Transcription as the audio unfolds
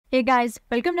Hey guys,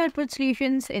 welcome to Output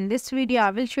Solutions. In this video,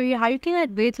 I will show you how you can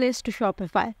add waitlist to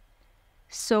Shopify.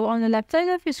 So on the left side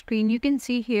of your screen, you can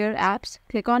see here apps.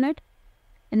 Click on it.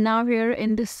 And now here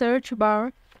in the search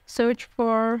bar, search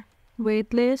for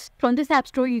waitlist. From this app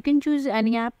store, you can choose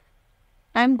any app.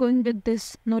 I'm going with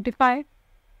this Notify.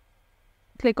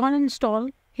 Click on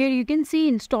install. Here you can see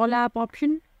install app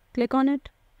option. Click on it.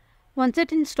 Once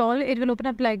it installed, it will open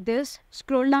up like this.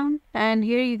 Scroll down and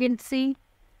here you can see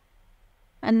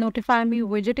and Notify Me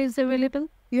widget is available.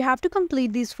 You have to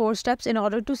complete these 4 steps in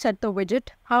order to set the widget.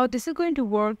 How this is going to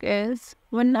work is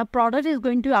when a product is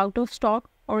going to out of stock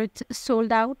or it's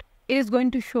sold out, it is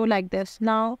going to show like this.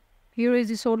 Now, here is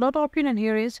the sold out option and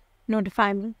here is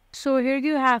Notify Me. So here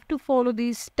you have to follow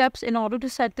these steps in order to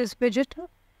set this widget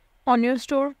on your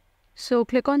store. So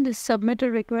click on this submit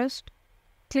a request.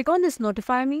 Click on this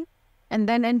Notify Me and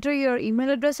then enter your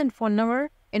email address and phone number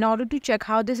in order to check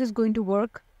how this is going to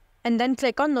work. And then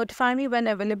click on Notify Me when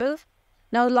available.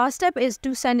 Now the last step is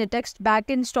to send a text back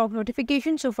in stock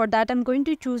notification. So for that, I'm going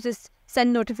to choose this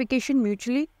send notification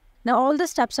mutually. Now all the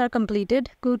steps are completed.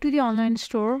 Go to the online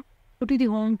store, go to the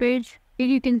home page. Here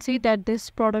you can see that this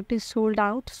product is sold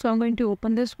out. So I'm going to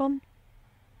open this one.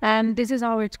 And this is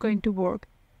how it's going to work.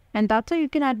 And that's how you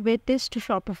can add waitlist to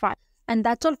Shopify. And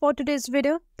that's all for today's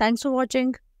video. Thanks for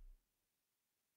watching.